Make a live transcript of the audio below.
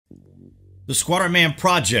The Squatter Man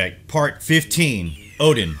Project, Part 15,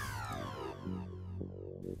 Odin.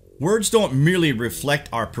 Words don't merely reflect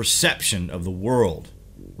our perception of the world.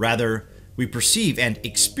 Rather, we perceive and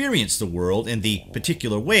experience the world in the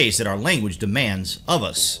particular ways that our language demands of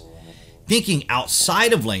us. Thinking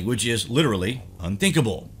outside of language is literally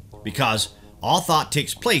unthinkable, because all thought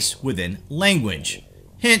takes place within language.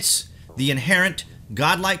 Hence, the inherent,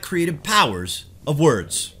 godlike creative powers of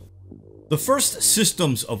words. The first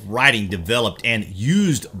systems of writing developed and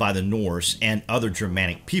used by the Norse and other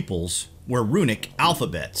Germanic peoples were runic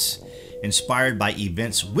alphabets, inspired by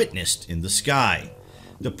events witnessed in the sky.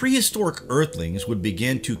 The prehistoric Earthlings would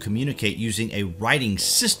begin to communicate using a writing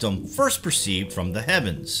system first perceived from the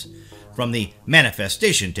heavens, from the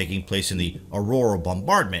manifestation taking place in the auroral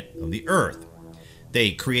bombardment of the Earth.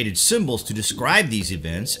 They created symbols to describe these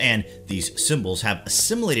events, and these symbols have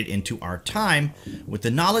assimilated into our time, with the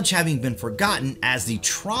knowledge having been forgotten as the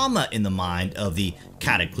trauma in the mind of the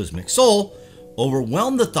cataclysmic soul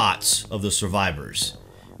overwhelmed the thoughts of the survivors.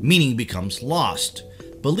 Meaning becomes lost,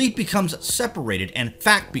 belief becomes separated, and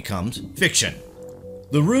fact becomes fiction.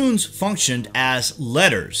 The runes functioned as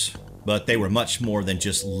letters, but they were much more than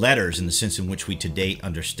just letters in the sense in which we today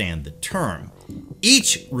understand the term.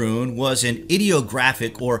 Each rune was an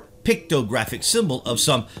ideographic or pictographic symbol of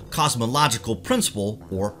some cosmological principle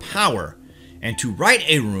or power, and to write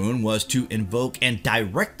a rune was to invoke and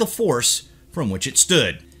direct the force from which it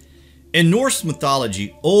stood. In Norse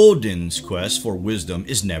mythology, Odin's quest for wisdom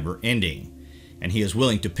is never ending, and he is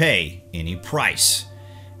willing to pay any price.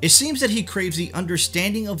 It seems that he craves the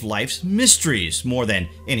understanding of life's mysteries more than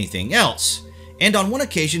anything else, and on one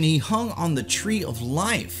occasion he hung on the tree of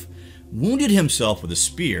life, wounded himself with a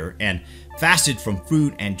spear, and fasted from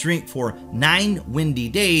food and drink for 9 windy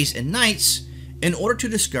days and nights in order to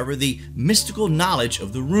discover the mystical knowledge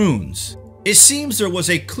of the runes. It seems there was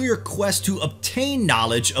a clear quest to obtain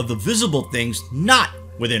knowledge of the visible things not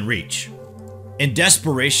within reach. In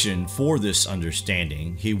desperation for this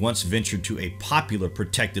understanding, he once ventured to a popular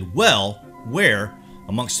protected well where,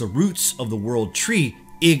 amongst the roots of the world tree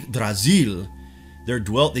Yggdrasil, there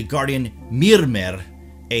dwelt the guardian Myrmer,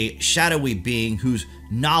 a shadowy being whose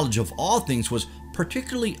knowledge of all things was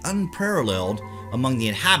particularly unparalleled among the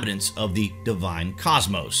inhabitants of the divine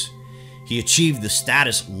cosmos. He achieved the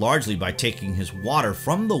status largely by taking his water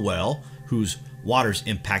from the well, whose waters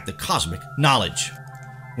impact the cosmic knowledge.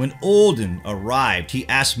 When Odin arrived, he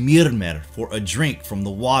asked Myrmer for a drink from the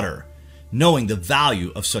water, knowing the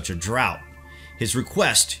value of such a drought. His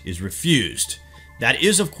request is refused. That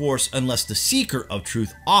is, of course, unless the seeker of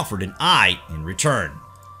truth offered an eye in return.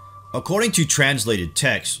 According to translated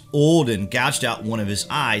texts, Odin gouged out one of his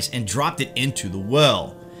eyes and dropped it into the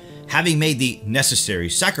well. Having made the necessary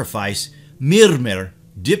sacrifice, Myrmer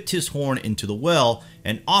dipped his horn into the well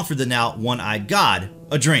and offered the now one-eyed god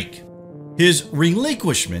a drink. His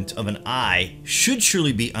relinquishment of an eye should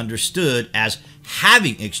surely be understood as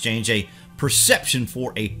having exchanged a perception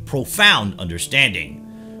for a profound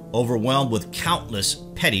understanding, overwhelmed with countless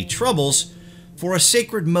petty troubles, for a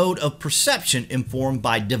sacred mode of perception informed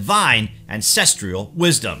by divine ancestral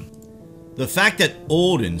wisdom. The fact that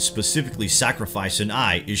Odin specifically sacrificed an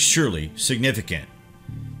eye is surely significant.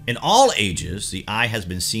 In all ages, the eye has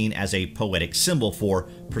been seen as a poetic symbol for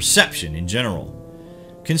perception in general.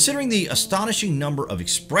 Considering the astonishing number of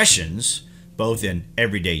expressions, both in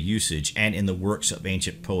everyday usage and in the works of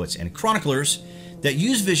ancient poets and chroniclers, that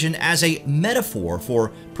use vision as a metaphor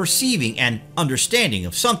for perceiving and understanding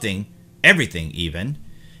of something, everything even,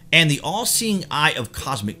 and the all-seeing eye of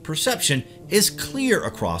cosmic perception is clear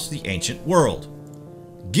across the ancient world.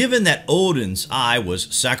 Given that Odin's eye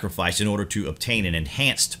was sacrificed in order to obtain an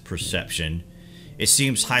enhanced perception, it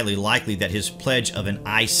seems highly likely that his pledge of an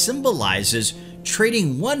eye symbolizes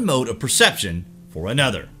trading one mode of perception for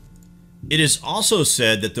another. It is also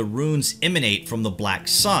said that the runes emanate from the black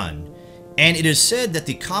sun, and it is said that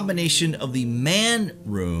the combination of the man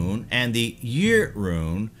rune and the year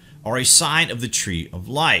rune are a sign of the tree of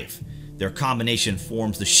life. Their combination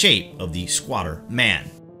forms the shape of the squatter man.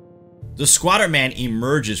 The squatter man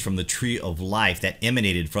emerges from the tree of life that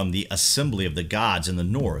emanated from the assembly of the gods in the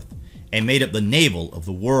north and made up the navel of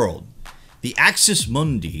the world. The axis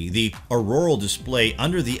mundi, the auroral display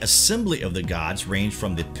under the assembly of the gods, ranged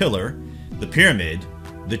from the pillar, the pyramid,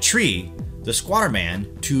 the tree, the squatter man,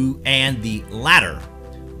 and the ladder,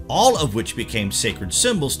 all of which became sacred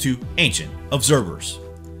symbols to ancient observers.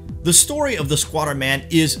 The story of the squatter man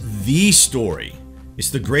is the story. It's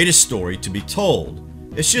the greatest story to be told.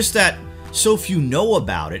 It's just that so few know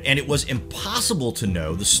about it, and it was impossible to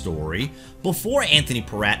know the story before Anthony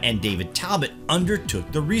Peratt and David Talbot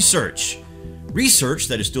undertook the research. research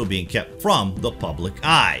that is still being kept from the public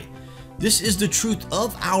eye. This is the truth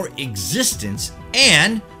of our existence,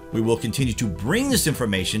 and we will continue to bring this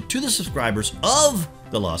information to the subscribers of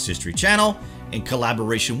the Lost History Channel in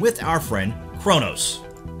collaboration with our friend Kronos.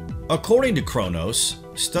 According to Kronos,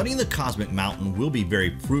 studying the cosmic mountain will be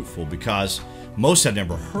very fruitful because most have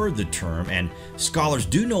never heard the term, and scholars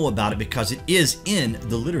do know about it because it is in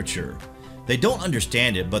the literature. They don't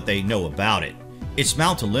understand it, but they know about it. It's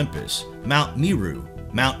Mount Olympus, Mount Meru,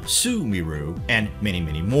 Mount Sumeru, and many,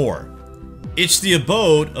 many more. It's the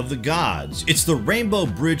abode of the gods. It's the rainbow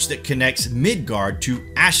bridge that connects Midgard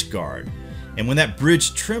to Asgard. And when that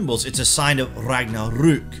bridge trembles, it's a sign of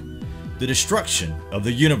Ragnarök, the destruction of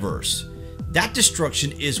the universe. That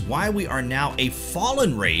destruction is why we are now a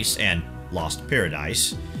fallen race and lost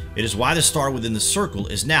paradise. It is why the star within the circle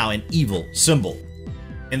is now an evil symbol.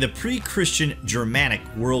 In the pre-Christian Germanic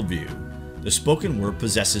worldview, the spoken word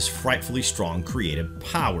possesses frightfully strong creative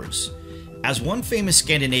powers. As one famous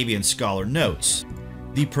Scandinavian scholar notes,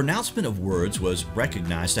 the pronouncement of words was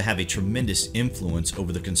recognized to have a tremendous influence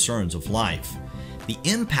over the concerns of life. The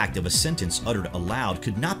impact of a sentence uttered aloud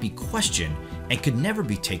could not be questioned and could never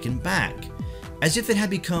be taken back, as if it had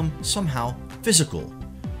become somehow physical.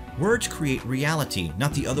 Words create reality,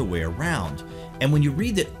 not the other way around. And when you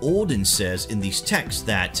read that Odin says in these texts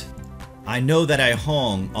that, "I know that I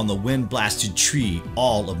hung on the wind-blasted tree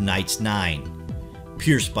all of nights 9,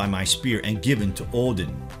 pierced by my spear and given to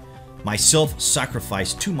Odin. Myself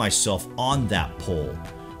sacrificed to myself on that pole,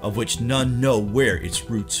 of which none know where its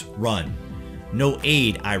roots run. No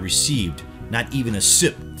aid I received, not even a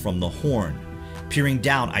sip from the horn. Peering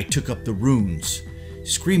down, I took up the runes.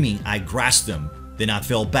 Screaming, I grasped them, then I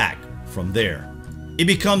fell back from there." It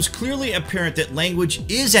becomes clearly apparent that language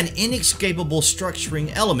is an inescapable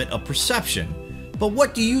structuring element of perception. But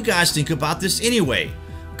what do you guys think about this anyway?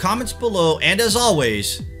 Comments below, and as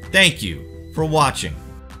always, thank you for watching.